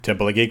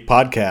Temple of Geek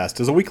Podcast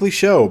is a weekly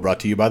show brought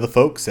to you by the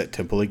folks at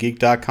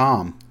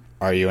templeofgeek.com.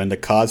 Are you into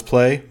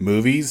cosplay,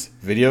 movies,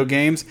 video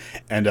games,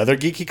 and other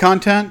geeky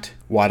content?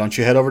 Why don't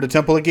you head over to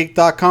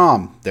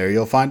templeofgeek.com? There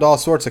you'll find all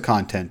sorts of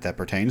content that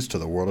pertains to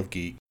the world of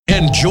geek.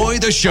 Enjoy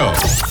the show.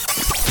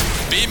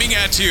 Beaming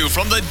at you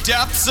from the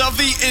depths of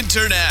the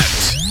internet.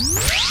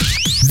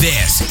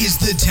 This is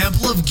the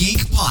Temple of Geek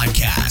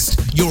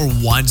Podcast, your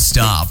one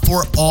stop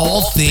for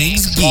all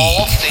things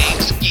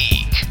geek.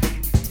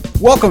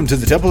 Welcome to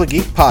the Temple of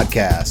Geek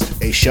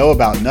Podcast, a show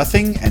about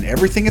nothing and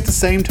everything at the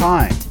same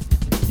time.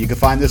 You can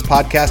find this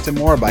podcast and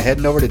more by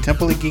heading over to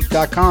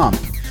templeofgeek.com.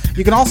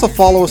 You can also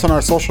follow us on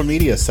our social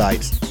media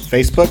sites,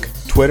 Facebook,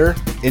 Twitter,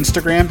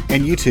 Instagram,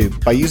 and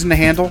YouTube by using the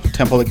handle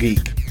Temple of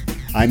Geek.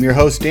 I'm your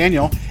host,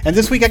 Daniel, and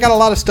this week I got a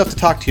lot of stuff to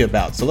talk to you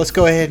about, so let's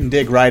go ahead and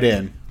dig right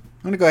in.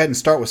 I'm going to go ahead and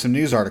start with some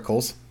news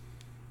articles.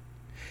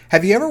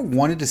 Have you ever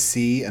wanted to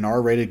see an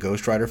R-rated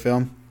Ghost Rider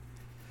film?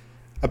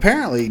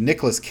 Apparently,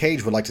 Nicolas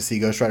Cage would like to see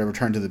Ghost Rider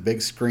return to the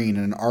big screen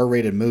in an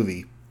R-rated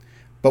movie,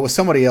 but with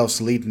somebody else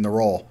leading the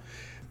role.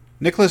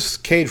 Nicolas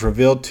Cage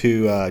revealed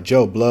to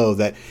Joe Blow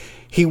that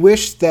he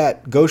wished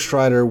that Ghost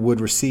Rider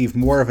would receive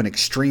more of an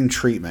extreme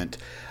treatment.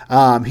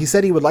 He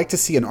said he would like to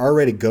see an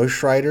R-rated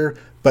Ghost Rider,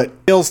 but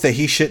feels that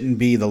he shouldn't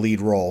be the lead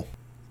role.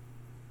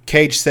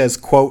 Cage says,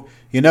 quote,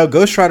 "You know,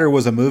 Ghost Rider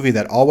was a movie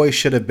that always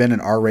should have been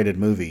an R-rated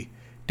movie.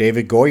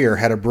 David Goyer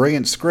had a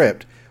brilliant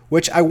script,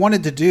 which I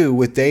wanted to do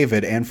with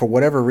David, and for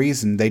whatever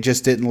reason, they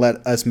just didn't let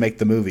us make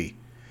the movie.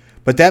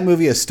 But that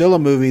movie is still a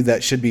movie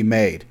that should be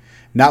made.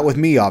 Not with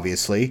me,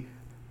 obviously,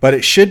 but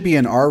it should be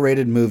an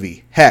R-rated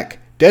movie. Heck,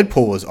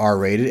 Deadpool was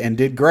R-rated and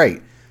did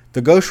great.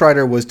 The Ghost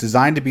Rider was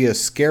designed to be a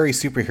scary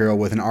superhero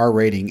with an R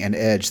rating and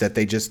edge that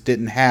they just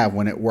didn't have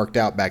when it worked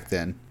out back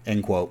then."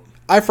 End quote.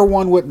 I, for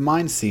one, wouldn't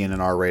mind seeing an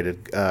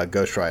R-rated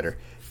Ghost Rider.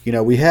 You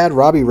know, we had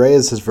Robbie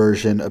Reyes'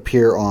 version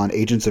appear on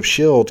Agents of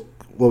S.H.I.E.L.D.,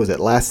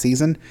 last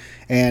season?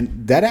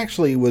 And that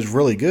actually was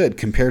really good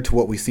compared to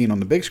what we've seen on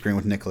the big screen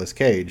with Nicolas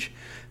Cage.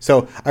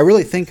 So I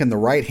really think in the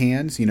right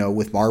hands, you know,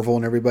 with Marvel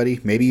and everybody,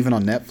 maybe even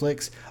on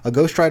Netflix, a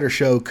Ghost Rider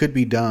show could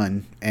be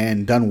done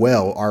and done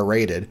well,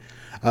 R-rated.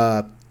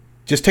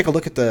 Just take a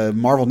look at the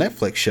Marvel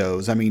Netflix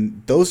shows. I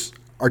mean, those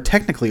are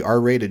technically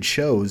R-rated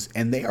shows,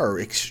 and they are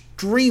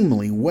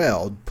extremely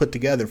well put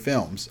together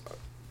films,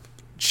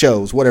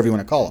 shows, whatever you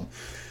want to call them.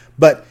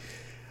 But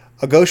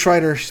a Ghost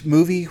Rider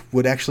movie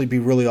would actually be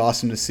really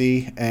awesome to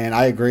see, and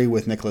I agree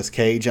with Nicolas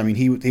Cage. I mean,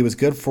 he was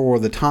good for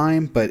the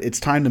time, but it's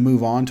time to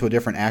move on to a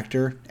different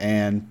actor,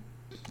 and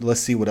let's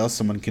see what else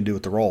someone can do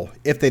with the role,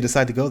 if they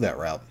decide to go that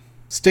route.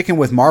 Sticking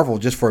with Marvel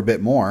just for a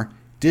bit more,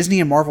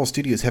 Disney and Marvel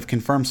Studios have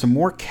confirmed some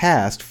more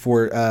cast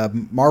for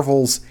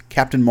Marvel's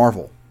Captain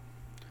Marvel.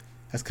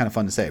 That's kind of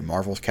fun to say,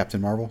 Marvel's Captain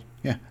Marvel.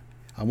 Yeah,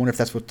 I wonder if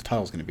that's what the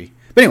title's going to be.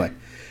 But anyway,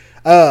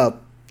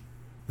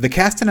 the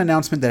casting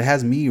announcement that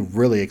has me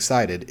really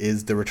excited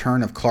is the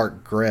return of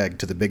Clark Gregg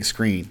to the big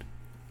screen,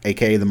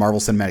 aka the Marvel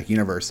Cinematic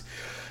Universe.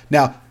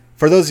 Now,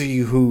 for those of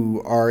you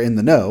who are in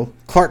the know,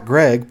 Clark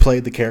Gregg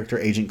played the character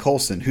Agent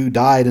Coulson, who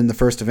died in the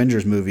first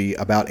Avengers movie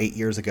about 8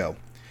 years ago.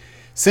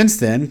 Since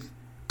then,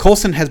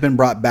 Coulson has been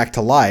brought back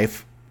to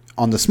life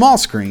on the small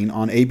screen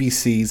on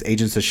ABC's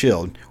Agents of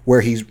S.H.I.E.L.D.,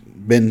 where he's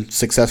been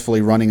successfully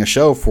running a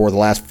show for the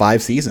last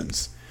 5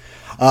 seasons.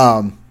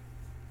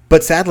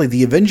 But sadly,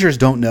 the Avengers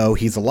don't know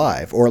he's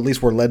alive, or at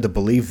least we're led to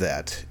believe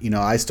that. You know,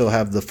 I still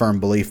have the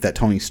firm belief that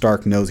Tony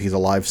Stark knows he's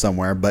alive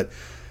somewhere, but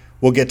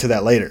we'll get to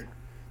that later.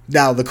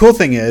 Now, the cool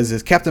thing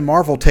is Captain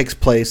Marvel takes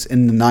place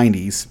in the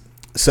 90s,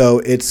 so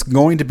it's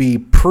going to be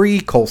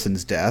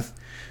pre-Coulson's death.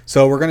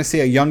 So we're going to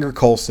see a younger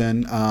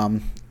Coulson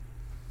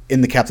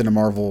in the Captain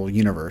Marvel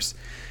universe.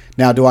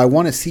 Now, do I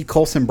want to see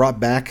Coulson brought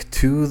back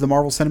to the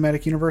Marvel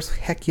Cinematic Universe?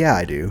 Heck yeah,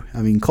 I do.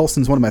 I mean,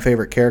 Coulson's one of my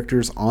favorite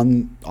characters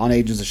on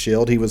Agents of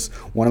S.H.I.E.L.D. He was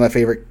one of my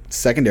favorite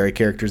secondary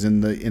characters in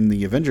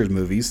the Avengers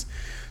movies.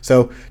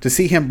 So to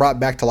see him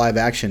brought back to live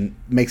action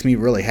makes me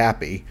really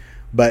happy.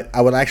 But I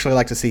would actually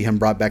like to see him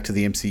brought back to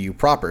the MCU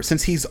proper.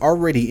 Since he's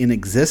already in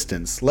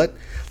existence,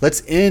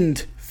 let's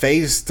end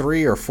Phase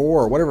 3 or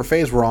 4 or whatever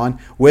phase we're on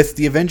with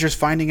the Avengers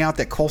finding out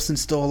that Coulson's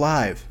still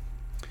alive.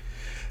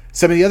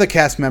 Some of the other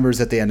cast members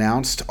that they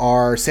announced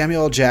are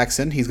Samuel L.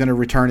 Jackson. He's going to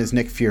return as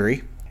Nick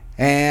Fury.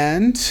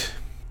 And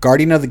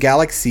Guardian of the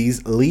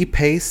Galaxy's Lee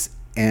Pace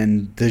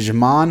and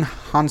Djimon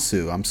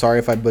Hounsou. I'm sorry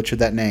if I butchered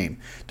that name.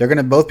 They're going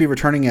to both be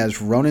returning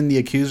as Ronan the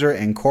Accuser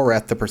and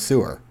Korath the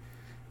Pursuer.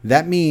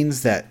 That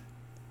means that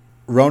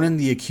Ronan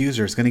the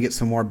Accuser is going to get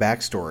some more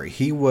backstory.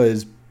 He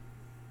was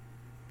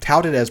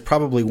touted as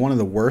probably one of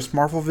the worst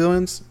Marvel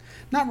villains.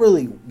 Not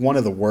really one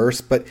of the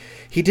worst, but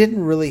he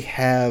didn't really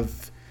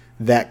have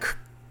that,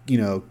 you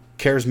know,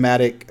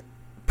 charismatic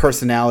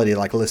personality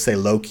like, let's say,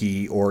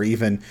 Loki or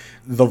even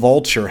the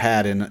Vulture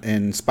had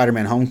in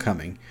Spider-Man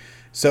Homecoming.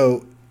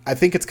 So I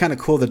think it's kind of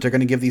cool that they're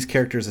going to give these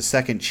characters a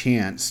second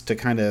chance to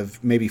kind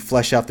of maybe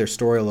flesh out their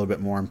story a little bit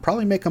more and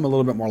probably make them a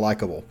little bit more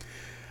likable.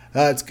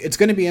 It's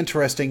going to be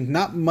interesting.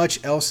 Not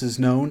much else is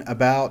known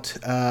about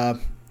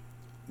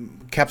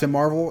Captain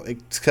Marvel,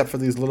 except for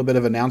these little bit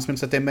of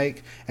announcements that they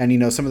make, and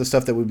some of the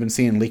stuff that we've been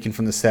seeing leaking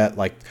from the set,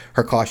 like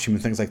her costume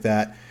and things like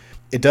that.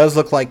 It does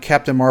look like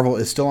Captain Marvel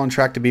is still on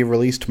track to be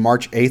released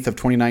March 8th of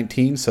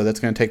 2019, so that's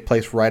going to take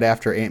place right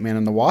after Ant-Man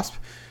and the Wasp.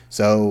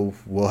 So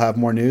we'll have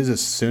more news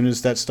as soon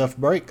as that stuff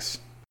breaks.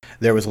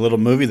 There was a little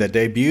movie that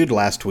debuted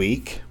last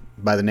week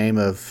by the name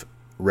of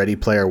Ready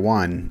Player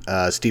One,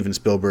 Steven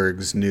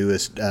Spielberg's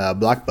newest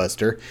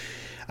blockbuster.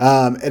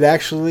 It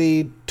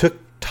actually took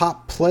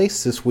top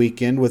place this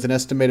weekend with an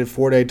estimated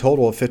 4-day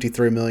total of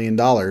 $53 million.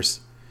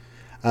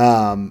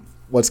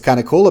 What's kind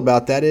of cool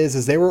about that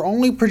is they were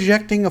only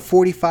projecting a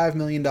 $45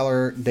 million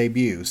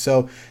debut.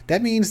 So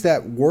that means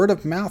that word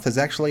of mouth has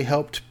actually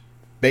helped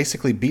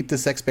basically beat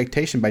this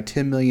expectation by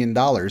 $10 million.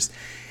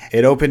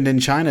 It opened in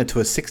China to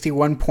a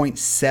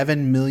 $61.7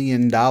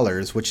 million,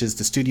 which is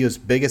the studio's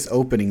biggest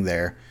opening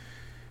there.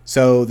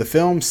 So the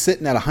film's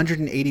sitting at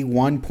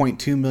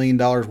 $181.2 million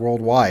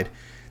worldwide.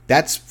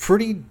 That's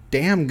pretty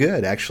damn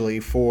good, actually,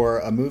 for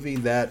a movie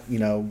that,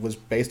 was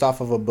based off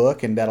of a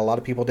book and that a lot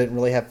of people didn't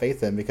really have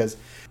faith in, because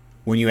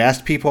when you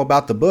asked people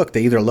about the book,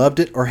 they either loved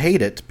it or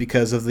hate it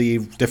because of the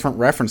different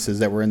references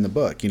that were in the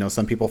book.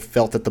 Some people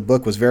felt that the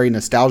book was very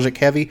nostalgic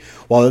heavy,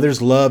 while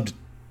others loved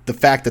the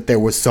fact that there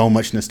was so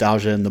much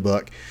nostalgia in the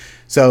book.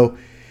 So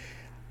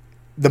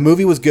the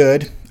movie was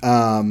good.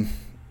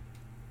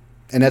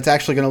 And that's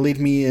actually going to lead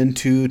me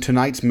into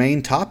tonight's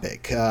main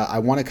topic. I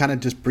want to kind of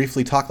just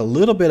briefly talk a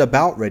little bit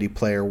about Ready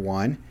Player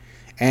One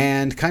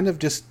and kind of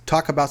just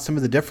talk about some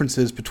of the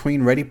differences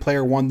between Ready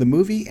Player One, the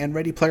movie, and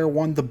Ready Player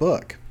One, the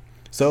book.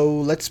 So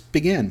let's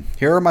begin.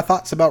 Here are my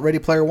thoughts about Ready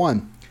Player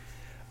One.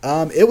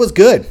 It was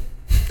good.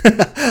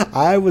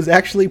 I was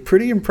actually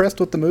pretty impressed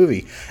with the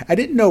movie. I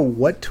didn't know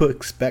what to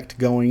expect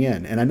going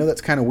in, and I know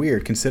that's kind of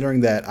weird considering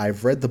that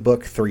I've read the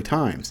book 3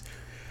 times.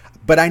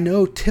 But I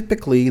know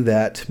typically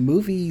that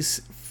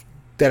movies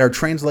that are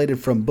translated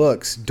from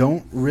books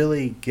don't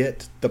really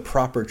get the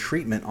proper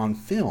treatment on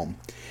film.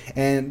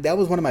 And that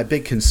was one of my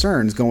big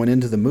concerns going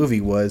into the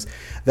movie, was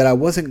that I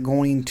wasn't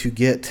going to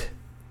get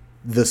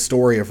the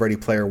story of Ready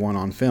Player One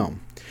on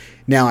film.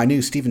 Now, I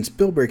knew Steven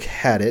Spielberg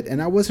had it,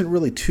 and I wasn't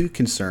really too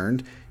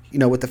concerned.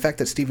 With the fact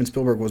that Steven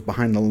Spielberg was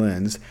behind the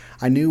lens,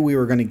 I knew we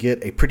were going to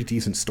get a pretty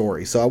decent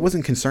story. So I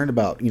wasn't concerned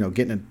about,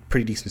 getting a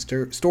pretty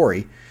decent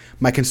story.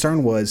 My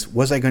concern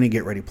was I going to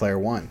get Ready Player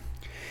One?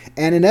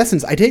 And in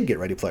essence, I did get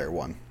Ready Player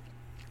One.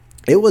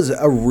 It was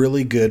a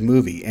really good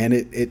movie, and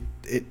it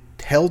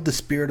held the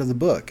spirit of the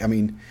book. I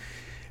mean,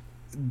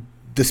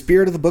 the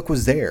spirit of the book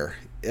was there.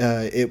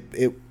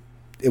 It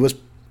was,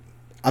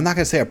 I'm not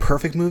going to say a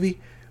perfect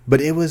movie,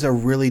 but it was a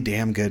really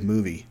damn good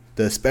movie.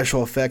 The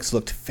special effects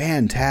looked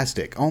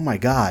fantastic. Oh my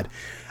God.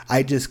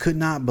 I just could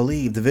not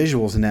believe the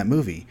visuals in that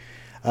movie.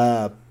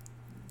 The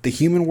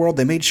human world,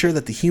 they made sure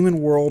that the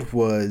human world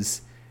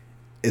was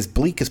as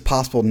bleak as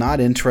possible, not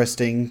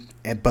interesting,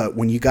 but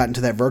when you got into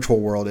that virtual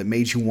world, it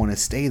made you want to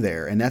stay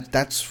there. And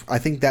that's I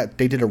think that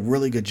they did a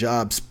really good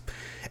job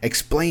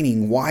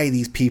explaining why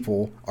these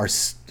people are,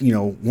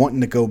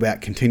 wanting to go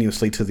back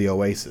continuously to the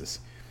Oasis.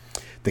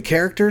 The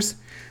characters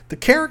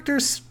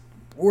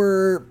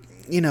were,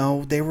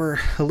 they were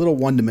a little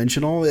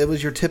one-dimensional. It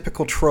was your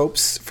typical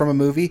tropes from a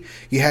movie.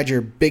 You had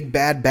your big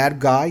bad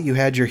guy, you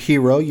had your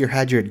hero, you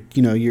had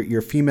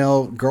your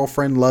female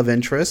girlfriend love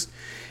interest,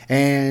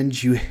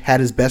 and you had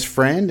his best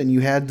friend, and you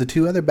had the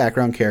 2 other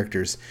background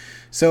characters.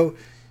 So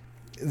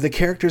the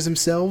characters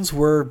themselves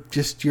were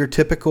just your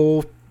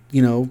typical,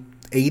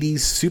 80s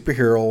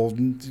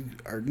superhero,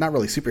 or not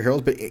really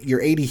superheroes, but your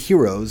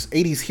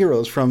 80s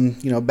heroes from,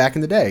 back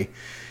in the day.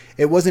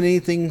 It wasn't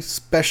anything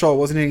special. It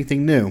wasn't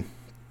anything new.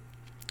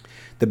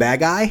 The bad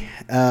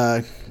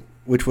guy,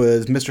 which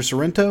was Mr.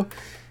 Sorrento,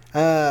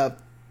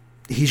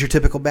 he's your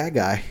typical bad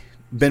guy.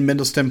 Ben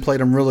Mendelsohn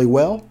played him really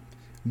well,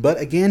 but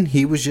again,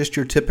 he was just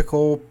your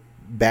typical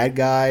bad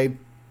guy,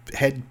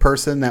 head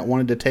person that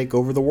wanted to take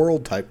over the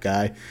world type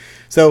guy.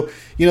 So,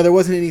 there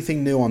wasn't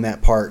anything new on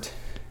that part.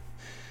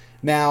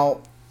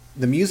 Now,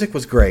 the music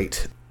was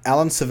great.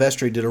 Alan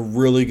Silvestri did a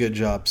really good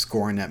job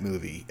scoring that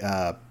movie.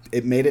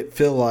 It made it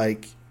feel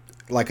like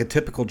a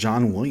typical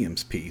John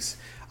Williams piece.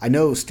 I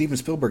know Steven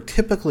Spielberg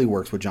typically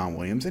works with John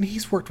Williams, and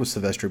he's worked with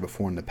Silvestri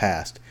before in the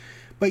past.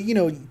 But,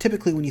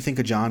 typically when you think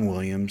of John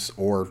Williams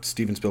or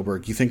Steven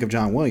Spielberg, you think of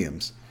John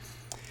Williams.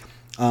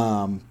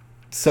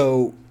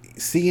 So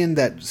seeing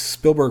that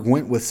Spielberg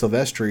went with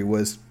Silvestri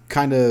was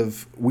kind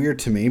of weird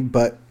to me,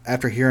 but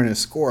after hearing his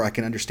score, I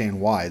can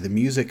understand why. The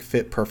music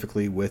fit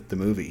perfectly with the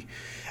movie.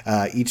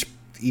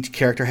 Each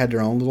character had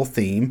their own little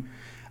theme,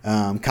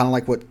 kind of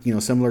like what,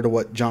 similar to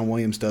what John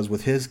Williams does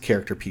with his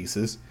character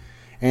pieces.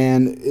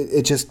 And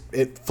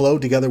it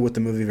flowed together with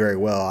the movie very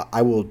well.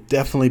 I will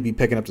definitely be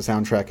picking up the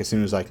soundtrack as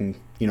soon as I can,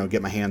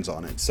 get my hands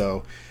on it.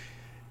 So,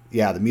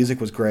 yeah, the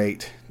music was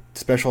great.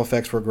 Special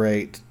effects were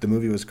great. The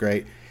movie was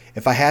great.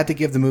 If I had to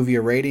give the movie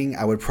a rating,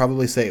 I would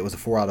probably say it was a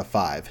 4 out of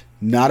 5.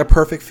 Not a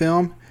perfect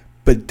film,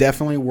 but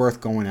definitely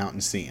worth going out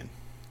and seeing.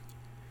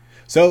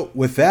 So,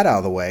 with that out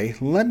of the way,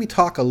 let me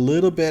talk a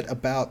little bit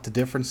about the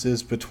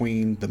differences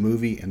between the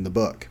movie and the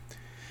book.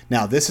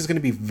 Now, this is going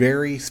to be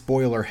very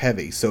spoiler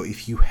heavy, so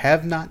if you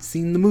have not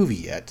seen the movie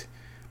yet,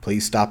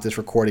 please stop this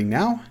recording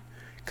now,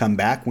 come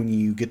back when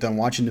you get done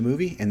watching the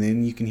movie, and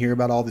then you can hear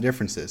about all the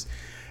differences.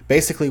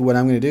 Basically, what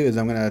I'm going to do is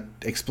I'm going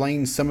to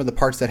explain some of the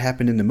parts that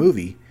happened in the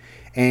movie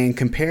and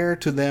compare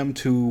to them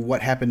to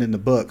what happened in the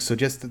book, so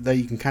just that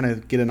you can kind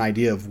of get an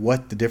idea of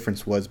what the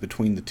difference was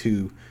between the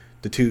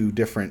two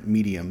different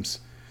mediums.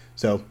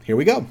 So here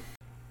we go.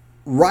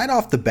 Right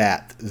off the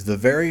bat, the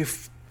very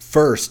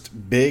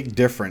first big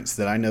difference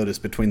that I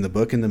noticed between the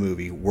book and the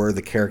movie were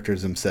the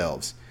characters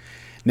themselves.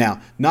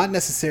 Now, not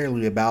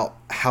necessarily about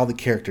how the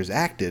characters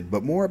acted,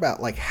 but more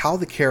about like how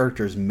the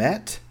characters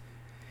met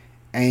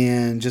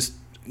and just,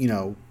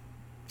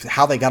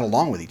 how they got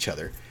along with each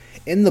other.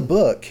 In the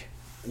book,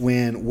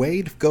 when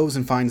Wade goes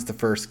and finds the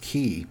first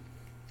key,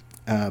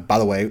 by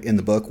the way, in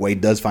the book,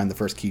 Wade does find the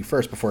first key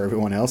first before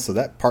everyone else, so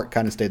that part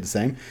kind of stayed the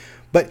same.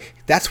 But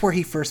that's where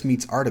he first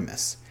meets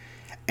Artemis.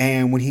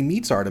 And when he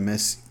meets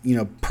Artemis,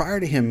 prior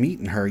to him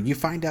meeting her, you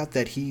find out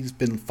that he's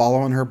been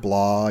following her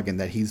blog and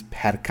that he's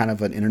had kind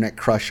of an internet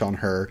crush on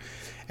her,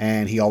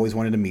 and he always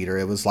wanted to meet her.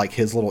 It was like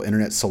his little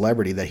internet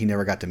celebrity that he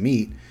never got to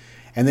meet.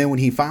 And then when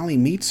he finally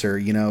meets her,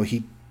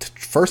 he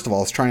first of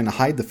all is trying to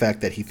hide the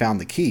fact that he found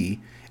the key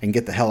and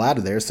get the hell out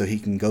of there so he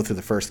can go through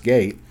the first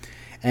gate.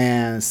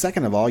 And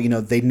second of all,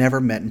 they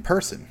never met in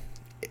person.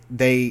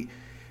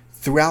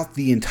 Throughout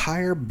the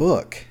entire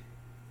book,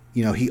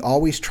 he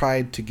always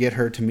tried to get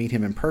her to meet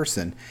him in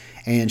person,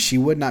 and she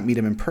would not meet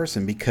him in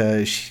person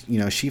because,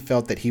 she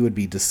felt that he would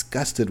be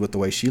disgusted with the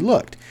way she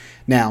looked.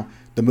 Now,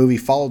 the movie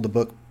followed the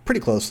book pretty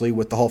closely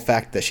with the whole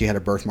fact that she had a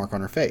birthmark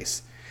on her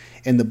face.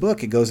 In the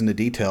book, it goes into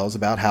details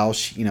about how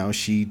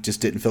she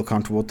just didn't feel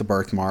comfortable with the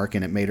birthmark,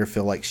 and it made her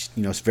feel like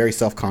very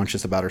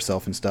self-conscious about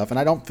herself and stuff. And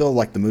I don't feel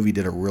like the movie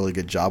did a really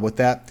good job with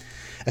that,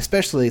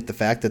 especially the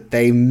fact that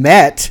they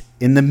met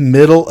in the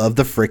middle of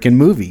the frickin'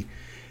 movie.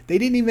 They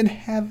didn't even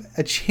have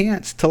a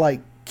chance to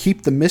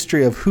keep the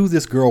mystery of who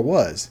this girl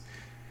was.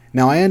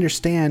 Now, I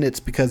understand it's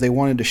because they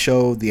wanted to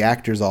show the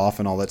actors off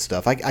and all that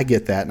stuff. I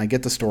get that, and I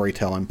get the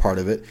storytelling part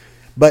of it,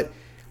 but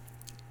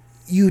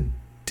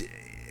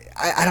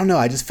I don't know.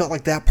 I just felt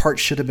like that part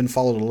should have been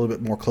followed a little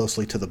bit more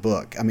closely to the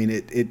book. I mean,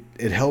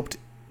 it helped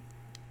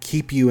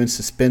keep you in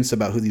suspense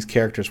about who these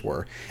characters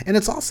were. And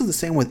it's also the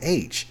same with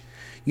H.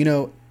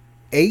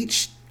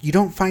 H, you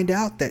don't find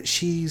out that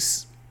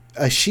she's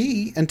a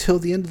she until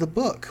the end of the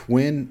book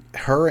when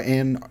her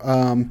and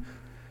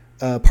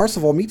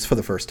Parzival meets for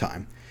the first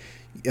time.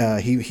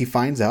 He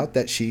finds out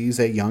that she's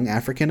a young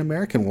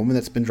African-American woman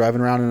that's been driving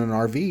around in an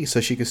RV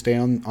so she could stay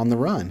on the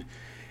run.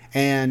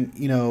 And,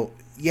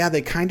 yeah,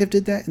 they kind of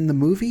did that in the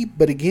movie,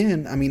 but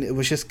again, I mean, it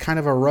was just kind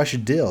of a rush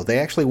deal. They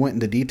actually went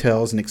into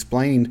details and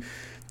explained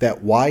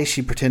that why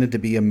she pretended to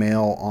be a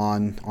male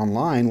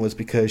online was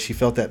because she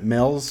felt that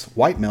males,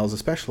 white males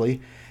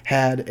especially,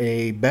 had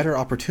a better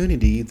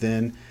opportunity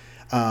than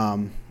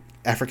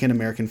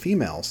African-American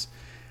females,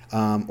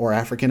 or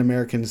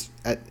African-Americans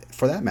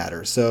for that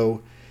matter.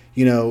 So,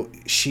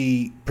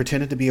 she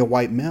pretended to be a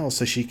white male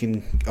so she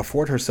can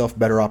afford herself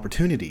better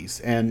opportunities.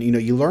 And,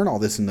 you learn all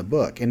this in the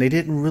book, and they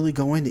didn't really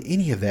go into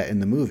any of that in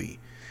the movie.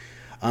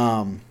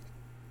 Shoto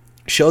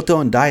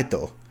and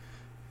Daito.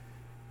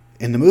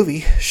 In the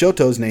movie,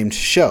 Shoto's named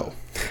Sho.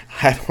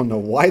 I don't know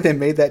why they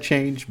made that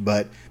change,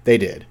 but they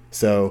did.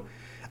 So,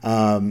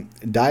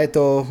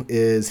 Daito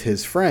is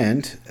his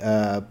friend,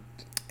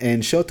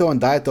 and Shoto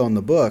and Daito in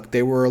the book,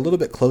 they were a little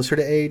bit closer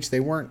to age. They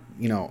weren't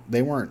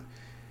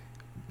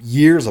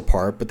years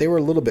apart, but they were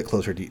a little bit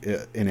closer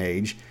in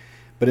age.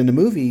 But in the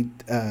movie,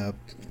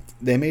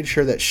 they made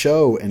sure that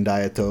Sho and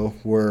Daito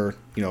were,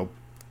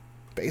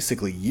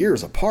 basically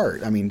years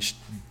apart. I mean,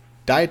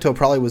 Daito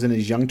probably was in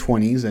his young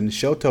 20s, and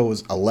Shoto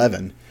was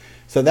 11.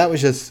 So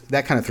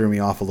that kind of threw me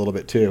off a little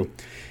bit too.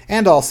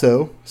 And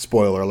also,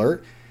 spoiler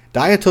alert,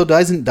 Daito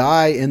doesn't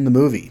die in the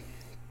movie.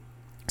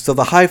 So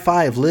the high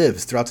five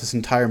lives throughout this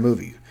entire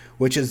movie,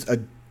 which is a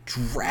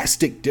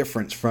drastic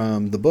difference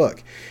from the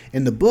book.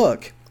 In the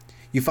book,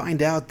 you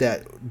find out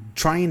that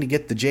trying to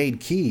get the Jade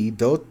Key,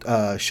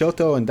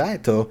 Shoto and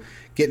Daito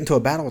get into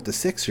a battle with the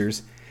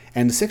Sixers,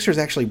 and the Sixers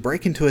actually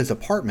break into his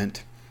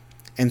apartment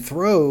and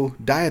throw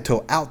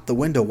Daito out the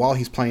window while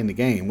he's playing the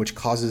game, which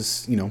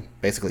causes,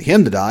 basically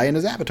him to die and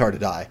his avatar to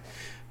die.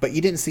 But you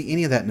didn't see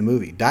any of that in the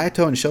movie.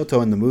 Daito and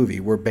Shoto in the movie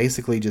were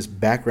basically just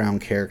background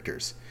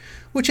characters,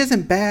 which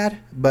isn't bad,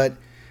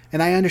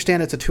 and I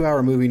understand it's a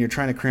 2-hour movie and you're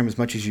trying to cram as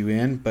much as you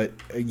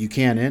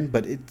can in,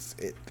 but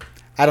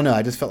I don't know.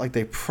 I just felt like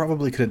they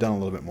probably could have done a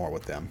little bit more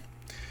with them.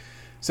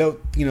 So,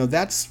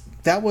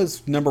 that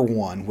was number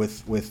one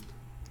with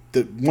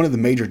one of the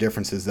major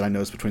differences that I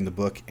noticed between the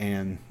book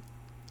and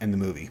the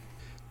movie.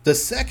 The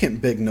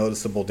second big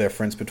noticeable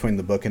difference between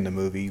the book and the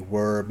movie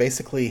were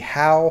basically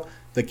how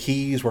the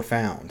keys were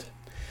found.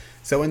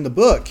 So in the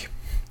book,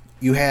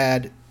 you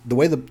had the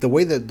way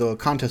that the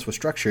contest was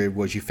structured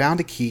was you found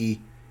a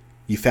key,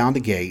 you found a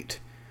gate,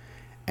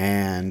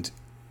 and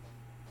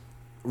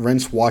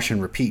rinse, wash,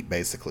 and repeat,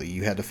 basically.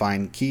 You had to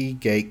find key,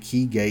 gate,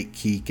 key, gate,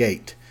 key,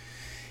 gate.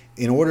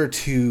 In order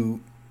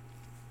to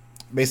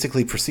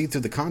basically proceed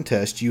through the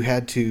contest, you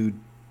had to,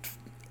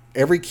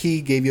 every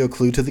key gave you a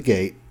clue to the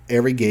gate,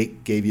 every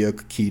gate gave you a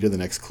key to the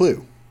next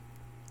clue,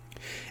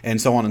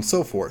 and so on and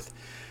so forth.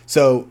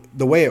 So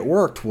the way it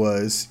worked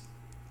was,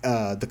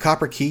 the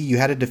copper key, you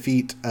had to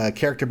defeat a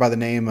character by the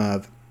name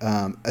of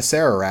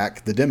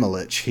Acererak the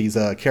Demilich. He's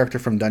a character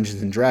from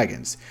Dungeons and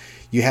Dragons.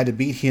 You had to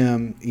beat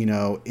him,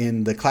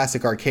 in the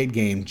classic arcade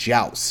game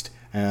Joust.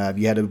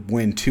 You had to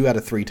win 2 out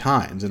of 3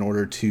 times in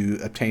order to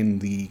obtain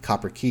the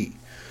copper key.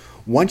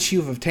 Once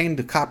you've obtained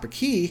the copper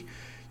key,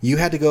 you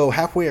had to go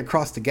halfway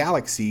across the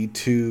galaxy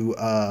to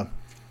a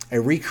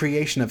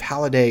recreation of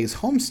Halliday's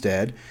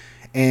homestead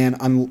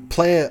and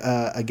play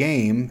a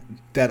game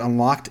that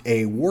unlocked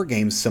a war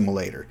game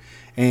simulator.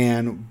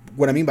 And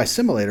what I mean by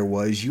simulator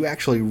was you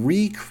actually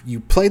you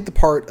played the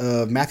part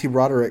of Matthew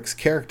Broderick's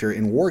character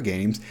in War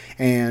Games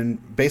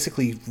and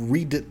basically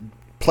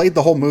played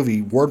the whole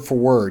movie word for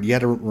word. You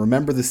had to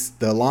remember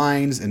the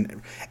lines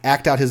and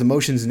act out his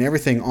emotions and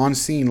everything on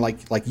scene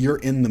like you're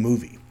in the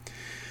movie.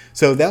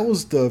 So that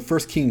was the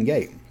first key and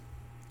gate.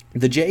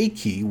 The J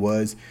key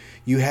was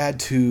you had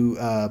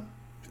to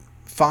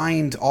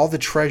find all the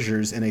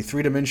treasures in a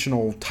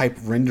 3-dimensional type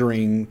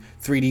rendering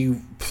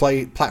 3D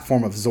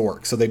platform of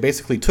Zork. So they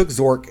basically took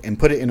Zork and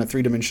put it in a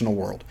 3-dimensional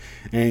world.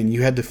 And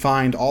you had to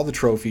find all the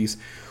trophies.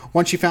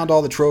 Once you found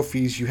all the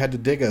trophies, you had to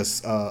dig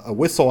a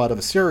whistle out of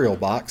a cereal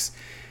box,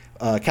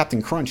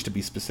 Captain Crunch to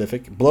be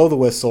specific, blow the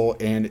whistle,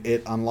 and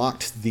it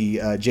unlocked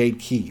the Jade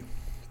Key.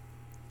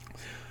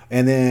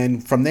 And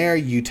then from there,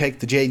 you take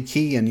the Jade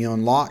Key and you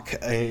unlock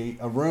a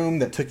room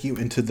that took you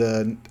into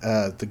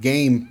the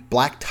game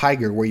Black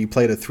Tiger, where you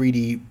played a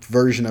 3D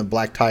version of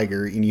Black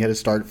Tiger, and you had to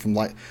start from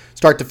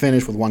start to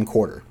finish with 1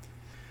 quarter.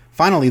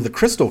 Finally, the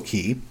Crystal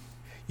Key,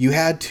 you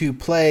had to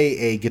play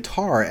a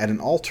guitar at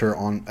an altar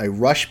on a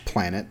Rush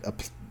planet,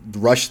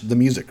 Rush the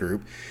music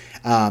group,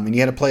 and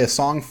you had to play a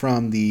song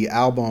from the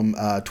album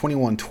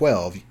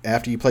 2112.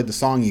 After you played the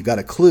song, you got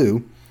a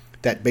clue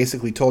that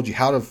basically told you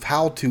how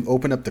to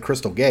open up the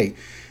crystal gate.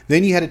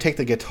 Then you had to take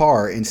the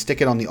guitar and stick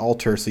it on the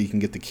altar so you can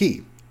get the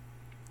key.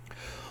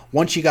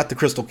 Once you got the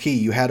crystal key,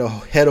 you had to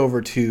head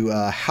over to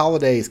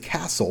Halliday's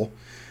castle,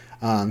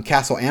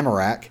 Castle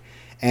Amarak,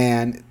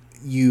 and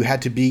you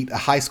had to beat a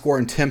high score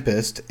in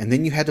Tempest, and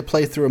then you had to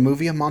play through a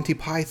movie of Monty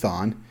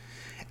Python,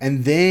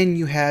 and then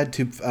you had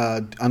to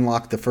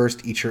unlock the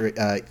first Easter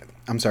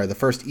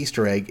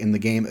egg in the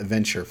game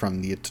Adventure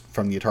from the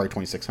Atari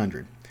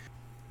 2600.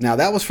 Now,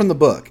 that was from the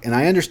book, and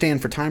I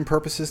understand for time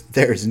purposes,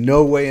 there is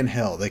no way in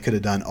hell they could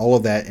have done all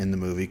of that in the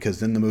movie, because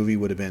then the movie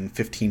would have been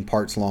 15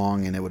 parts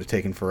long, and it would have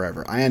taken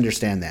forever. I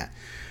understand that.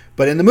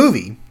 But in the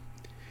movie,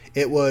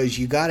 it was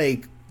you got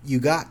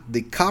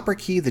the copper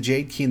key, the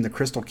jade key, and the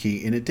crystal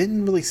key, and it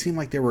didn't really seem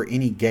like there were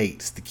any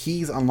gates. The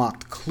keys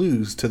unlocked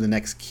clues to the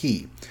next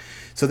key.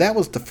 So that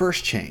was the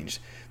first change.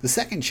 The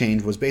second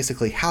change was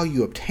basically how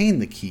you obtain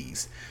the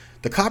keys.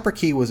 The copper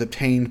key was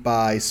obtained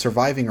by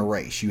surviving a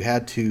race. You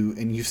had to,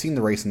 and you've seen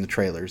the race in the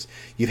trailers,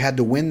 you've had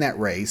to win that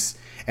race,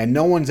 and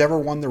no one's ever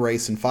won the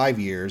race in 5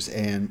 years,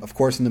 and of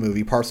course in the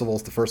movie,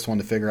 Parzival's the first one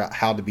to figure out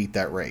how to beat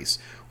that race,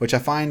 which I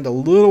find a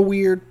little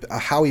weird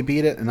how he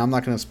beat it, and I'm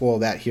not going to spoil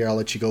that here, I'll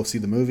let you go see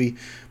the movie,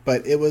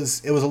 but it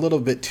was a little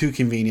bit too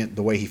convenient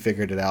the way he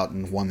figured it out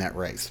and won that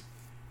race.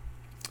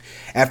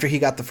 After he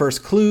got the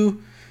first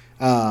clue,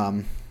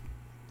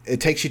 it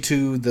takes you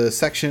to the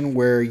section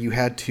where you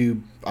had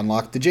to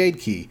unlock the Jade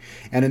Key.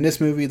 And in this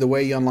movie, the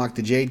way you unlocked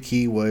the Jade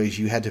Key was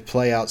you had to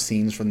play out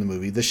scenes from the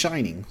movie The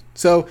Shining.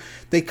 So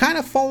they kind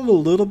of followed a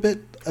little bit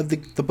of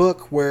the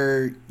book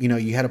where,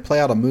 you had to play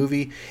out a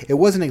movie. It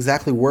wasn't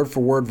exactly word for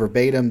word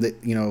verbatim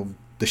that,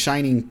 the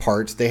Shining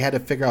parts. They had to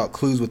figure out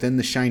clues within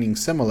the Shining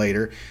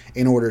simulator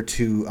in order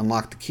to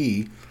unlock the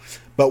key.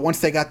 But once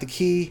they got the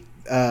key,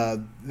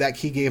 that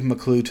key gave them a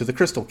clue to the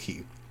Crystal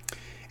Key.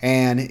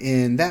 And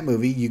in that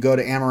movie, you go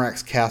to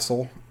Amarak's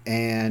castle,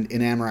 and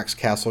in Amarak's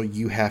castle,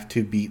 you have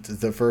to beat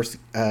the first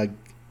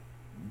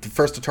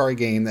Atari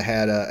game that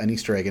had an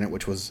Easter egg in it,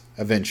 which was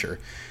Adventure.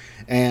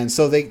 And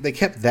so they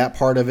kept that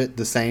part of it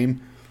the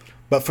same,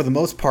 but for the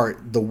most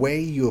part, the way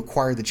you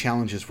acquired the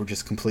challenges were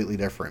just completely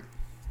different.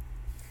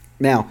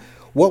 Now,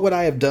 what would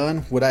I have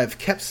done? Would I have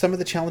kept some of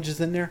the challenges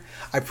in there?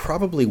 I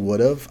probably would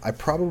have. I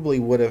probably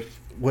would have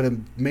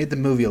made the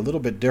movie a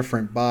little bit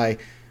different by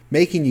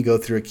making you go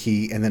through a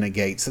key and then a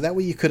gate. So that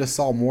way you could have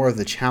solved more of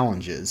the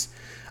challenges.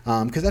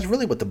 Because that's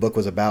really what the book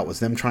was about, was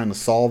them trying to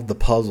solve the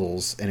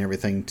puzzles and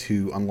everything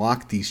to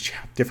unlock these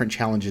different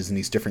challenges and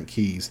these different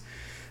keys.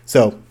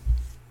 So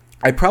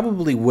I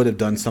probably would have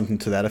done something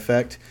to that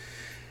effect.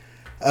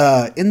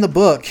 In the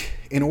book,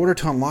 in order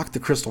to unlock the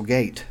Crystal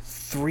Gate,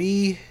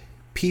 3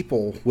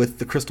 people with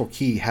the Crystal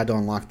Key had to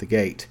unlock the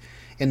gate.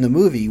 In the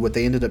movie, what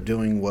they ended up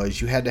doing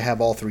was you had to have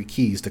all 3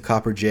 keys, the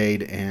Copper,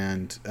 Jade,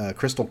 and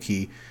Crystal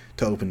Key,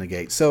 to open the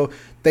gate. So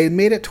they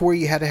made it to where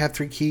you had to have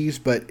 3 keys,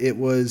 but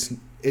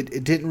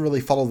it didn't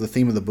really follow the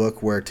theme of the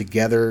book where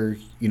together,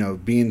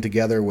 being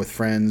together with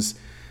friends,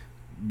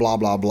 blah,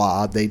 blah,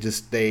 blah. They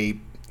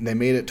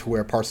made it to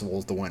where Parzival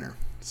is the winner.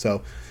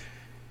 So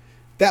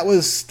that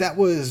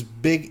was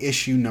big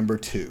issue number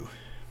 2.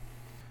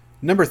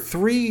 Number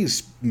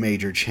 3's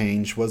major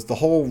change was the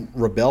whole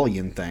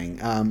rebellion thing.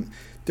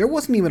 There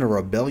wasn't even a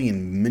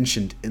rebellion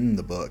mentioned in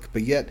the book,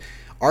 but yet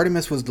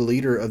Artemis was the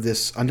leader of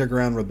this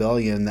underground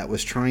rebellion that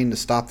was trying to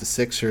stop the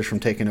Sixers from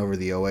taking over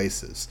the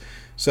Oasis.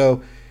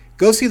 So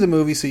go see the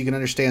movie so you can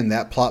understand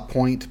that plot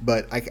point,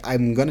 but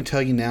I'm going to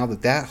tell you now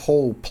that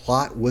whole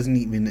plot wasn't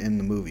even in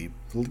the movie.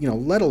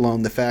 Let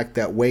alone the fact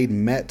that Wade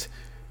met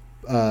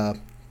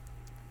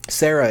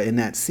Sarah in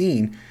that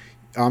scene.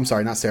 I'm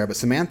sorry, not Sarah, but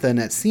Samantha in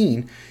that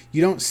scene.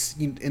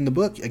 In the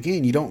book,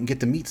 again, you don't get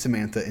to meet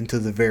Samantha until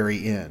the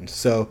very end.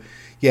 So,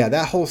 yeah,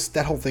 that whole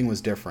thing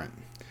was different.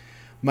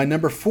 My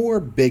number 4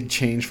 big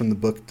change from the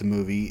book to the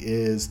movie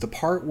is the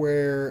part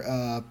where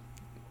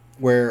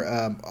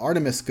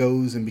Artemis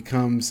goes and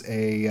becomes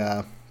she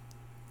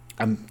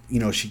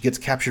gets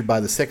captured by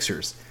the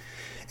Sixers.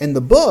 In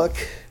the book,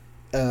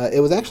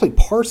 it was actually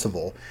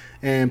Parzival,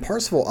 and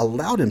Parzival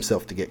allowed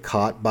himself to get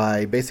caught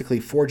by basically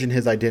forging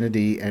his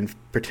identity and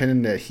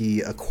pretending that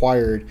he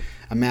acquired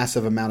a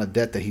massive amount of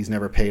debt that he's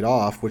never paid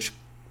off, which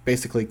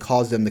basically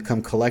caused them to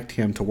come collect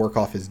him to work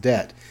off his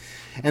debt.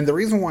 And the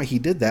reason why he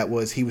did that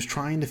was he was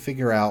trying to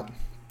figure out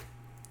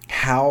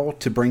how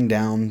to bring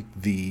down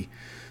the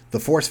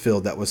force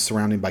field that was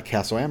surrounded by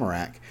Castle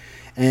Amarak.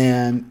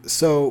 And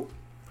so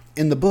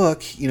in the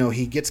book,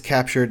 he gets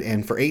captured,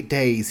 and for 8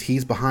 days,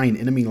 he's behind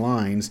enemy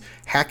lines,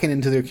 hacking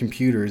into their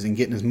computers and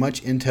getting as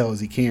much intel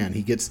as he can.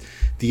 He gets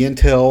the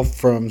intel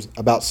from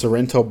about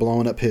Sorrento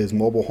blowing up his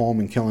mobile home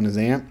and killing his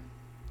aunt.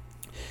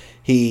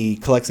 He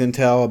collects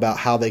intel about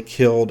how they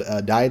killed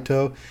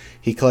Daito.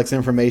 He collects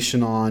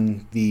information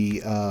on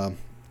the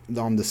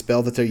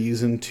spell that they're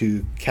using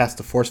to cast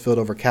the force field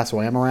over Castle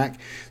Amarak,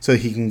 so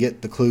he can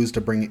get the clues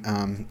to bring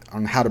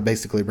on how to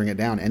basically bring it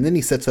down. And then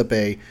he sets up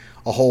a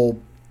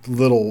whole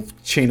little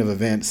chain of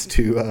events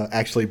to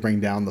actually bring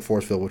down the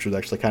force field, which was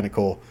actually kind of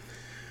cool.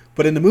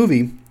 But in the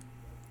movie,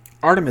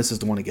 Artemis is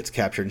the one that gets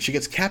captured, and she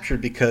gets captured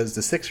because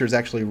the Sixers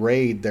actually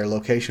raid their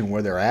location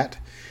where they're at,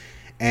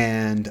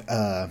 and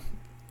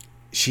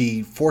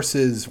she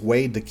forces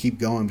Wade to keep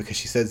going because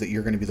she says that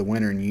you're going to be the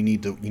winner and you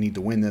need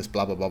to win this,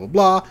 blah blah blah blah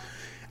blah.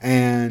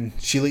 And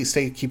she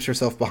keeps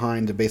herself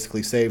behind to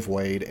basically save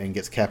Wade and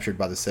gets captured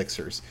by the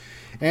Sixers.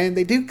 And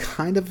they do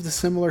kind of the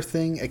similar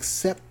thing,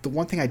 except the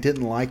one thing I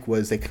didn't like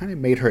was they kind of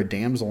made her a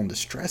damsel in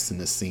distress in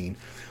this scene,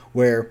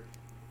 where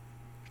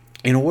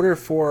in order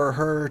for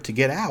her to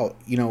get out,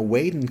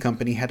 Wade and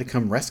company had to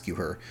come rescue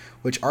her,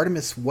 which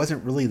Artemis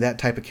wasn't really that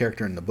type of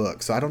character in the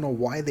book. So I don't know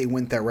why they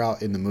went that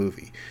route in the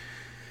movie.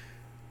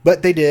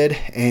 But they did,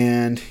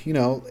 and,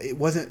 it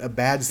wasn't a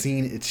bad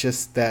scene. It's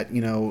just that,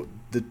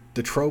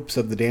 the tropes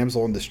of the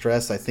damsel in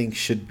distress, I think,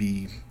 should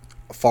be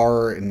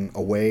far and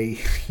away,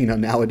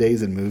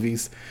 nowadays in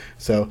movies.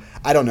 So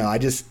I don't know.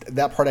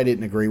 That part I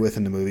didn't agree with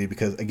in the movie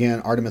because, again,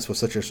 Artemis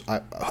was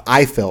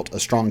I felt a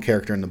strong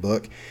character in the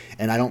book,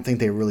 and I don't think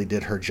they really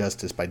did her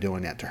justice by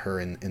doing that to her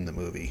in the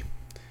movie.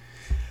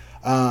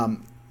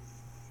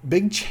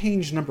 Big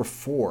change number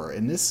 4,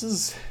 and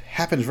this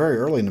happens very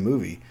early in the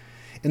movie.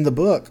 In the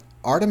book,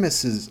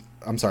 Parzival's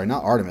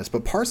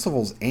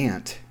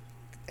aunt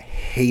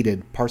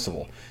hated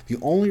Parzival. The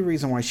only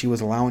reason why she was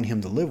allowing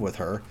him to live with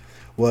her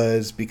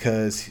was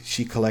because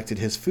she collected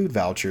his food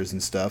vouchers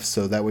and stuff,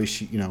 so that way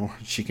she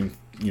can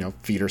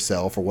feed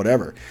herself or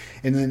whatever.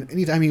 And then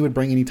anytime he would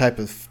bring any type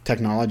of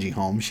technology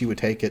home, she would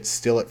take it,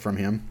 steal it from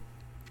him,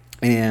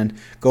 and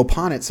go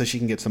pawn it so she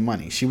can get some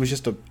money. She was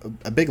just a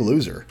big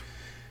loser.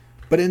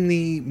 But in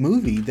the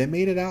movie, they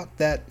made it out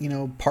that,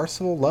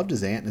 Parzival loved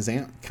his aunt, and his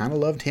aunt kind of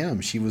loved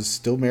him. She was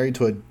still married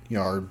to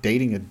or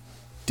dating a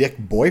dick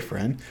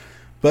boyfriend,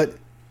 but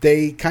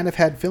they kind of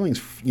had feelings,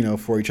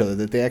 for each other,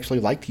 that they actually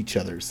liked each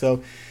other.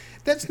 So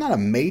that's not a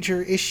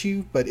major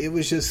issue, but it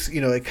was just,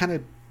 it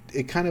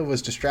kind of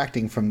was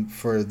distracting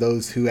for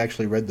those who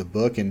actually read the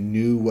book and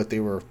knew what they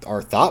were,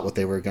 or thought what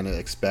they were going to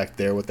expect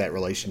there with that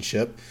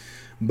relationship,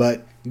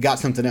 but got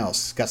something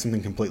else, got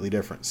something completely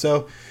different.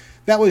 So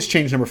that was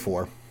change number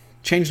 4.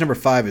 Change number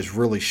 5 is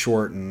really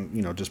short and,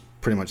 just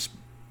pretty much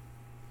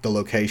the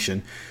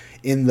location.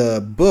 In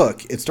the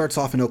book, it starts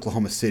off in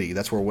Oklahoma City.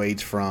 That's where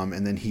Wade's from.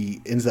 And then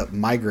he ends up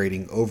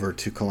migrating over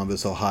to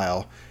Columbus,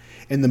 Ohio.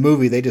 In the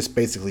movie, they just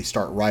basically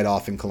start right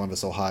off in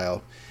Columbus,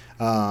 Ohio.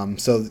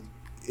 So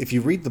if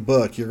you read the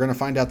book, you're going to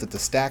find out that the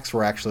Stacks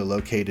were actually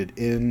located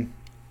in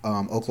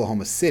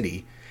Oklahoma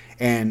City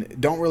and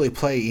don't really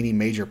play any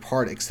major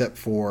part except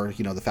for,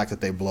 the fact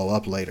that they blow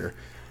up later.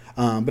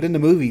 But in the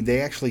movie,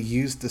 they actually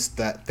used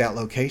that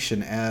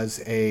location as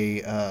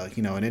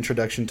an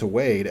introduction to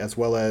Wade, as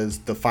well as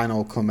the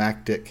final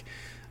climactic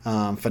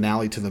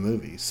finale to the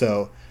movie.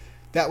 So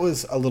that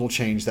was a little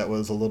change. That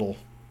was a little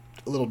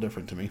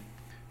different to me.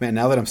 Man,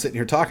 now that I'm sitting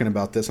here talking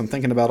about this, I'm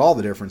thinking about all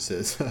the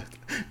differences.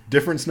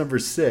 Difference number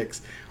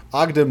 6,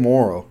 Ogden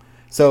Morrow.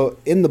 So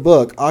in the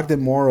book,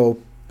 Ogden Morrow,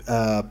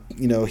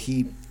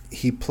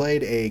 he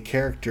played a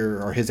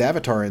character, or his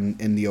avatar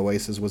in the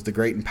Oasis was the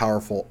great and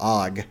powerful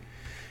Og.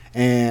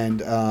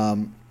 And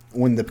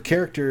when the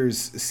characters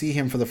see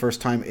him for the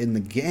first time in the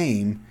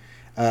game,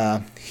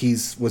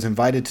 was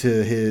invited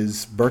to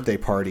his birthday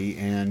party,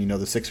 and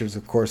the Sixers,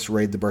 of course,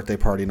 raid the birthday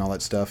party and all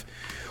that stuff.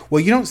 Well,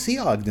 you don't see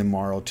Ogden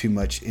Morrow too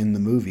much in the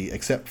movie,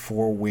 except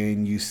for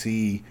when you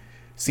see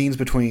scenes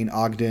between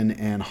Ogden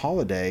and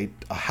Halliday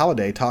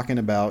talking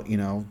about,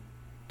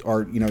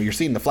 you're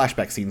seeing the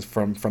flashback scenes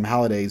from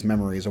Halliday's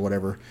memories or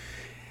whatever.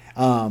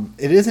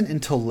 It isn't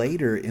until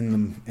later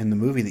in the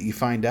movie that you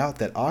find out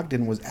that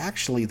Ogden was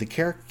actually the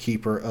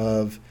caretaker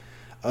of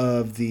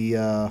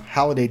the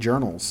Halliday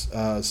journals.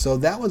 So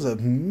that was a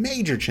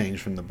major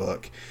change from the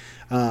book.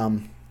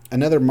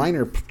 Another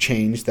minor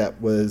change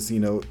that was,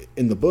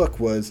 in the book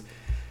was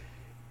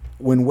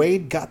when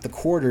Wade got the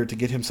quarter to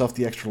get himself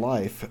the extra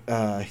life,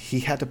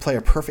 he had to play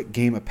a perfect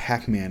game of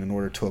Pac-Man in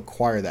order to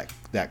acquire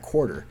that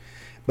quarter.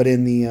 But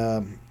in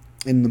the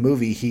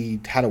movie, he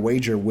had a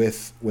wager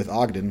with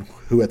Ogden,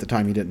 who at the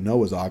time he didn't know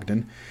was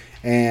Ogden,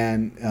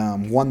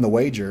 and won the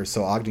wager,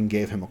 so Ogden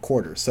gave him a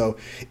quarter. So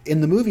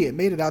in the movie, it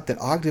made it out that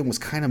Ogden was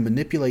kind of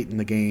manipulating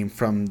the game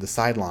from the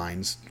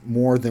sidelines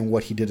more than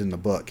what he did in the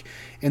book.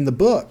 In the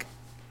book,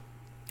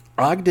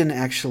 Ogden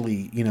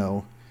actually,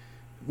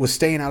 was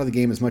staying out of the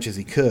game as much as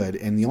he could,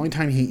 and the only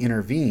time he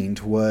intervened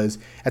was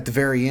at the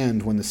very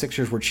end when the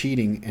Sixers were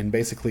cheating and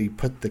basically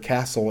put the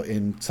castle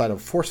inside of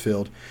a force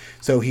field.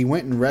 So he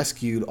went and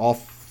rescued all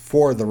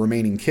 4 of the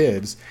remaining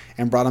kids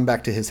and brought them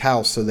back to his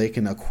house so they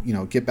can,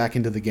 get back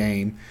into the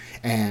game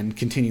and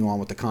continue on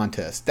with the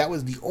contest. That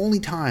was the only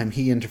time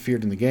he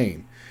interfered in the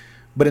game.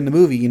 But in the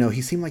movie,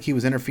 he seemed like he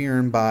was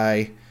interfering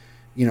by,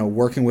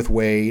 working with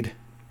Wade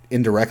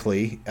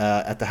indirectly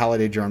at the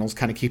Halliday journals,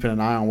 kind of keeping an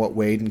eye on what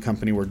Wade and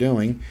company were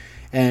doing,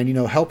 and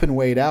helping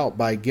Wade out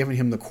by giving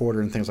him the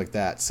quarter and things like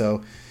that.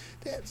 So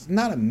it's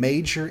not a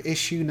major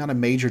issue, not a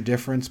major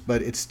difference,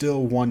 but it's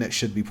still one that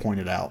should be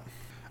pointed out.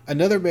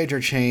 Another major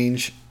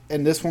change,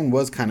 and this one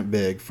was kind of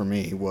big for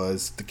me,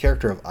 was the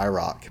character of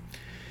IROC.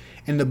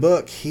 In the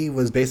book, he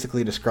was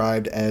basically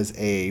described as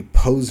a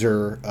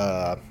poser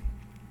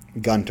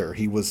gunter.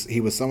 He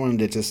was someone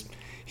that just...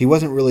 He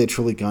wasn't really a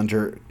true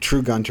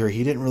gunter.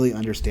 He didn't really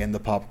understand the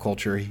pop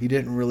culture. He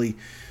didn't really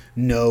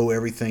know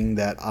everything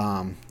that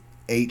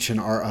H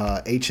and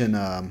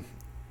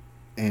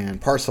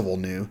Parzival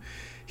knew.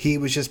 He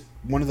was just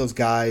one of those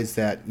guys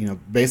that,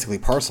 basically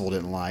Parzival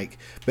didn't like,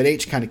 but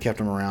H kind of kept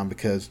him around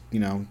because,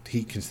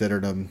 he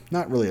considered him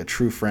not really a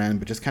true friend,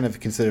 but just kind of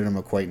considered him an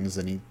acquaintance,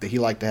 and he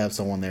liked to have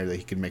someone there that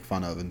he could make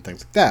fun of and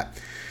things like that.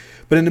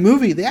 But in the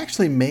movie, they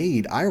actually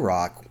made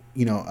IROC,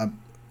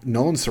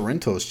 Nolan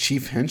Sorrento's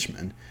chief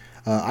henchman.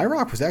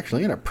 IROC was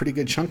actually in a pretty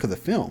good chunk of the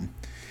film.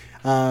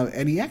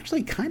 And he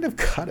actually kind of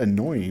got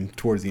annoying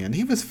towards the end.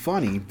 He was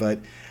funny, but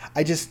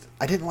I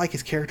didn't like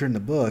his character in the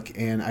book,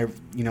 and I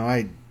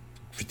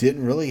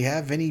didn't really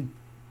have any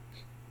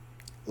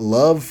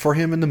love for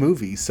him in the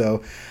movie.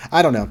 So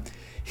I don't know.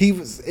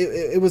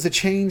 It was a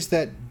change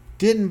that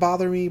didn't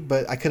bother me,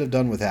 but I could have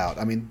done without.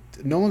 I mean,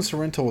 Nolan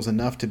Sorrento was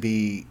enough to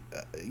be,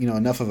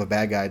 enough of a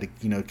bad guy to,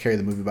 carry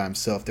the movie by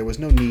himself. There was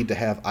no need to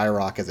have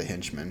IROC as a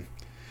henchman.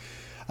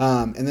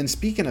 And then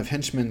speaking of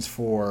henchmen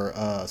for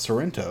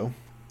Sorrento,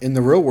 in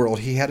the real world,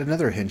 he had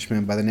another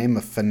henchman by the name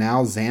of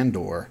Fanal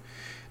Zandor.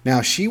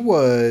 Now, she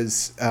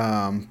was,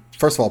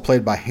 first of all,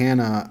 played by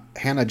Hannah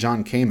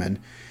John Kamen,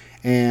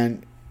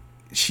 and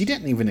she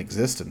didn't even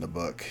exist in the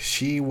book.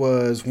 She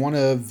was one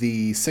of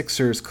the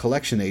Sixers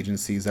collection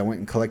agencies that went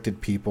and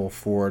collected people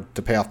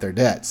to pay off their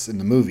debts in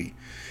the movie.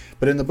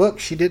 But in the book,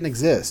 she didn't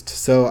exist.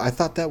 So I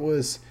thought that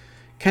was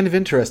kind of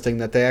interesting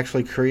that they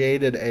actually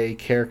created a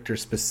character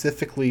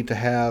specifically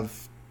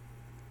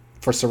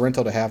for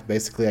Sorrento to have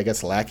basically, I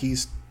guess,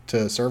 lackeys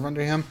to serve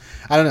under him.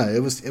 I don't know.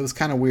 It was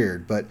kind of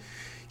weird, but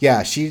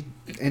yeah, she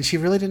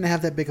really didn't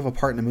have that big of a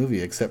part in the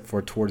movie except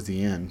for towards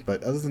the end.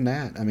 But other than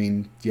that, I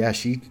mean, yeah,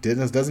 she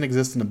doesn't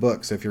exist in the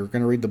book. So if you're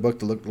going to read the book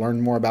to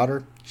learn more about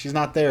her, she's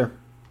not there.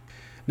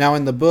 Now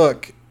in the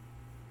book,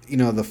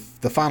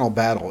 the final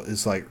battle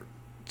is like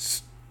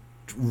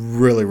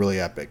really, really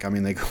epic. I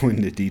mean, they go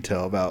into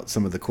detail about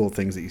some of the cool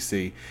things that you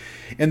see.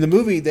 In the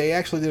movie, they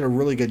actually did a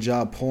really good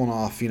job pulling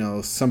off,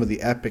 some of the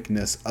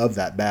epicness of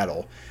that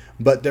battle.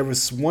 But there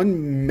was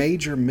one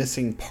major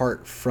missing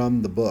part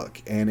from the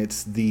book, and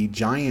it's the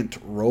giant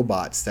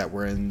robots that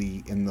were in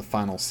the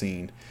final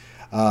scene.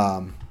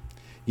 In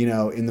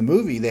the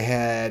movie, they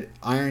had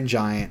Iron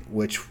Giant,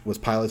 which was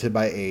piloted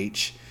by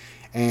H,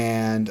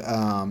 and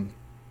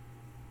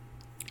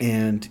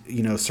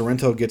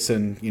Sorrento gets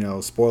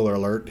in, spoiler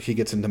alert, he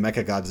gets into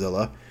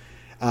Mechagodzilla.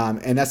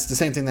 And that's the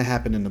same thing that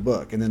happened in the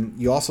book. And then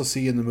you also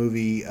see in the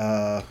movie,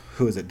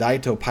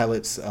 Daito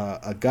pilots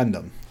a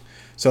Gundam.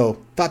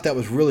 So thought that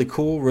was really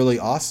cool, really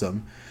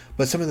awesome.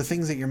 But some of the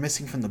things that you're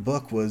missing from the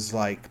book was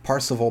like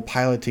Parzival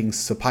piloting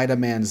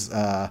Spider-Man's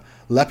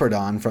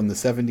Leopardon from the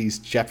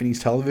 70s Japanese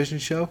television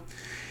show.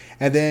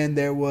 And then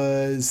there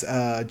was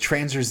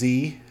Transer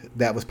Z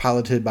that was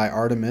piloted by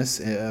Artemis.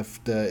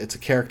 It's a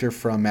character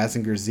from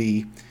Mazinger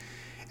Z.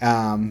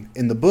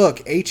 In the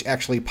book, H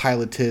actually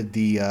piloted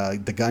the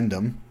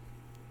Gundam.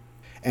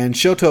 And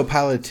Shoto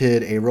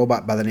piloted a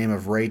robot by the name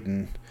of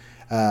Raiden.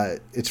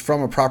 It's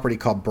from a property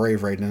called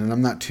Brave Raiden, and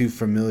I'm not too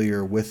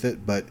familiar with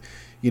it, but,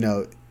 you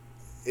know,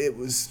 it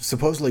was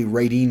supposedly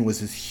Raiden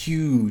was this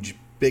huge,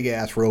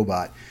 big-ass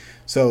robot.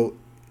 So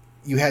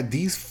you had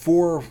these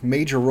 4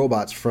 major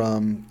robots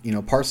from, you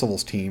know,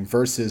 Parzival's team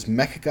versus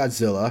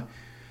Mechagodzilla,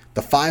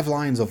 the 5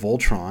 Lions of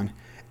Voltron,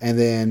 and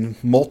then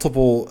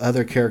multiple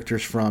other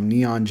characters from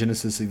Neon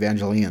Genesis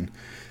Evangelion.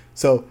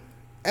 So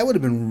that would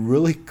have been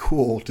really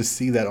cool to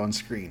see that on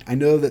screen. I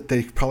know that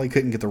they probably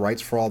couldn't get the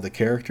rights for all the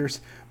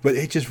characters, but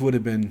it just would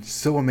have been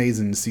so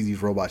amazing to see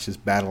these robots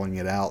just battling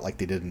it out like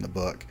they did in the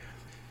book.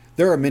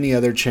 There are many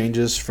other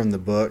changes from the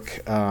book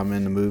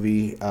in the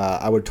movie.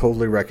 I would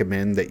totally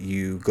recommend that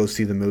you go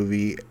see the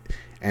movie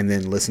and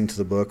then listen to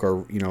the book,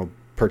 or, you know,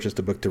 purchase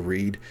the book to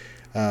read.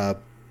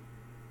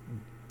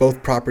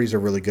 Both properties are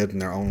really good in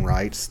their own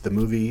rights. The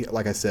movie,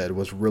 like I said,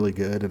 was really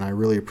good, and I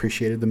really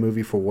appreciated the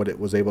movie for what it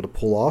was able to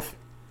pull off.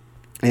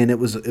 And it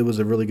was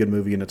a really good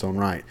movie in its own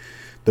right.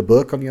 The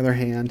book, on the other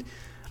hand,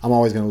 I'm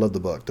always going to love the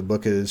book. The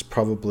book is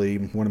probably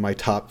one of my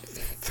top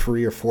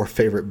 3 or 4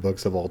 favorite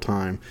books of all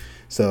time.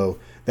 So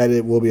that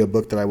it will be a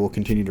book that I will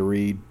continue to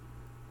read,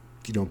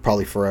 you know,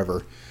 probably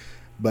forever.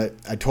 But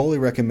I totally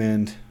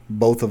recommend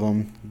both of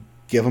them.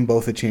 Give them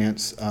both a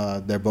chance.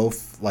 They're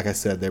both, like I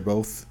said, they're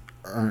both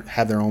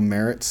have their own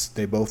merits.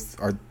 They both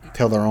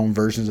tell their own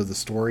versions of the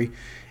story,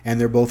 and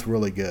they're both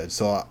really good.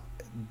 So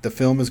the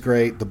film is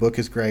great. The book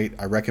is great.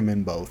 I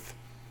recommend both.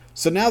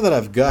 So now that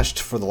I've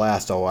gushed for the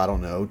last,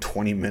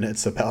 20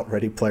 minutes about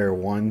Ready Player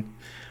One,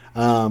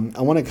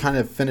 I want to kind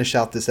of finish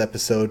out this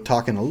episode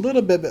talking a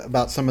little bit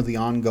about some of the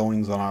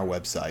ongoings on our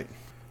website.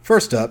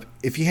 First up,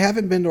 if you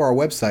haven't been to our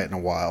website in a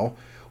while,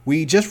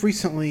 we just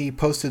recently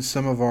posted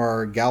some of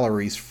our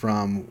galleries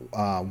from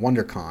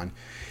WonderCon.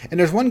 And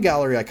there's one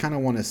gallery I kind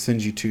of want to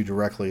send you to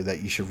directly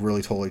that you should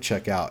really totally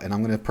check out. And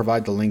I'm going to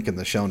provide the link in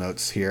the show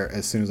notes here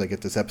as soon as I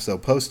get this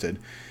episode posted.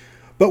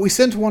 But we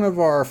sent one of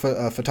our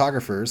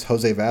photographers,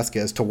 Jose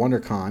Vasquez, to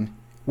WonderCon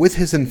with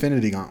his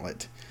Infinity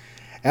Gauntlet.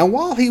 And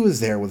while he was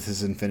there with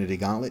his Infinity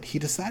Gauntlet, he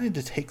decided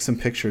to take some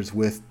pictures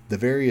with the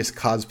various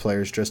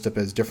cosplayers dressed up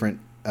as different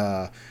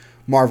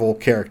Marvel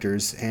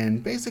characters.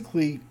 And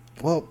basically,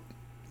 well,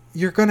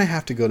 you're going to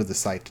have to go to the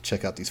site to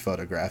check out these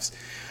photographs.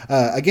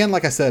 Again,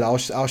 like I said, I'll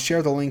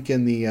share the link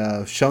in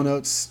the show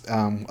notes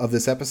of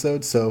this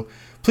episode. So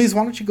please,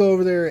 why don't you go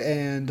over there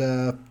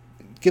and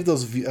give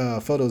those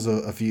photos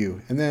a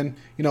view. And then,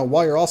 you know,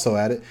 while you're also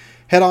at it,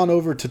 head on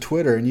over to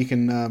Twitter and you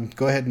can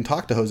go ahead and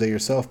talk to Jose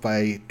yourself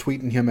by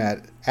tweeting him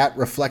at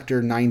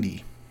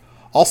Reflector90.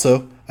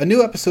 Also, a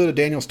new episode of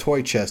Daniel's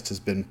Toy Chest has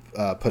been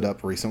put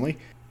up recently.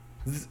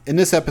 In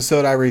this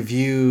episode, I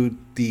reviewed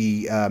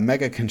the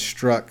Mega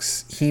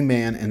Construx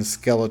He-Man and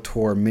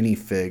Skeletor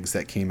minifigs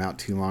that came out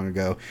too long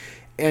ago.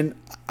 And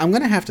I'm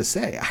going to have to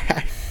say,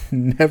 I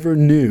never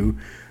knew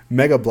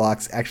Mega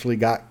Bloks actually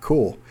got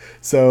cool.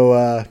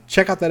 So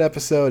check out that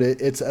episode.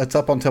 It's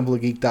up on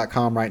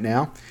TempleOfGeek.com right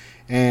now.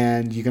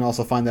 And you can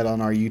also find that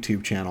on our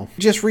YouTube channel.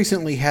 We just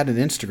recently had an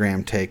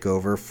Instagram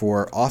takeover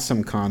for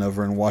AwesomeCon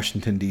over in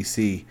Washington,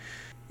 D.C.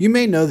 You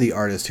may know the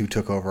artist who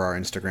took over our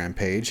Instagram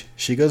page.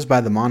 She goes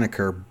by the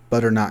moniker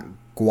Butternut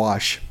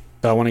Gouache.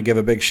 So I want to give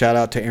a big shout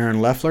out to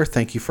Aaron Leffler.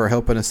 Thank you for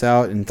helping us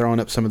out and throwing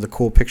up some of the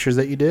cool pictures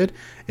that you did.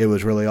 It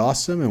was really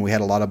awesome, and we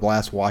had a lot of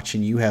blast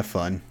watching you have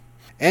fun.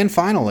 And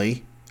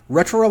finally,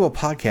 Retro Rebel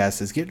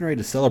Podcast is getting ready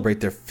to celebrate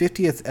their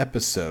 50th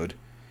episode.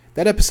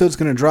 That episode's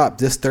going to drop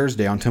this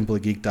Thursday on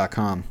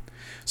TempleOfGeek.com.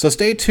 So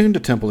stay tuned to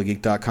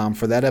TempleOfGeek.com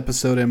for that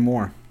episode and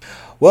more.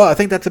 Well, I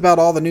think that's about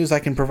all the news I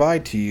can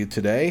provide to you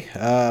today.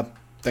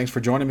 Thanks for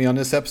joining me on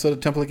this episode of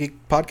Temple of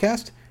Geek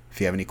Podcast.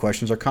 If you have any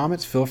questions or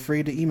comments, feel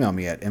free to email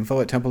me at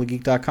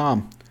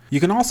info@templeofgeek.com. You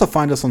can also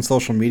find us on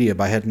social media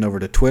by heading over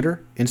to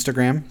Twitter,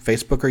 Instagram,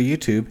 Facebook, or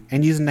YouTube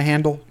and using the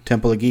handle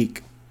Temple of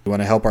Geek. You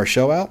want to help our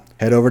show out?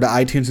 Head over to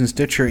iTunes and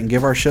Stitcher and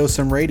give our show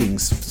some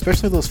ratings,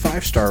 especially those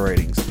 5-star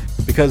ratings,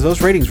 because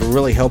those ratings will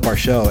really help our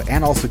show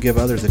and also give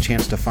others a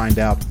chance to find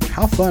out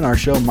how fun our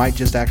show might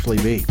just actually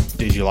be.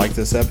 Did you like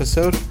this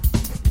episode?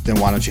 Then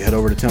why don't you head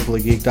over to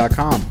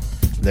TempleOfGeek.com.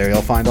 There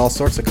you'll find all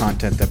sorts of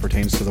content that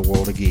pertains to the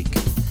world of geek.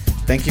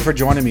 Thank you for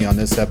joining me on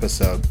this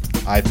episode.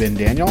 I've been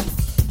Daniel,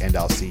 and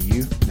I'll see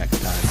you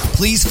next time.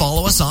 Please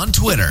follow us on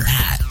Twitter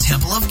at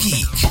Temple of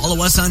Geek.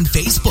 Follow us on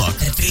Facebook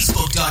at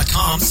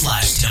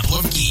facebook.com/Temple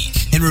of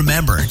Geek. And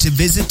remember to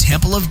visit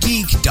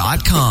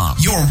templeofgeek.com,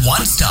 your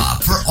one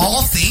stop for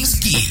all things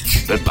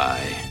geek.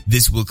 Goodbye.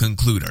 This will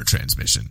conclude our transmission.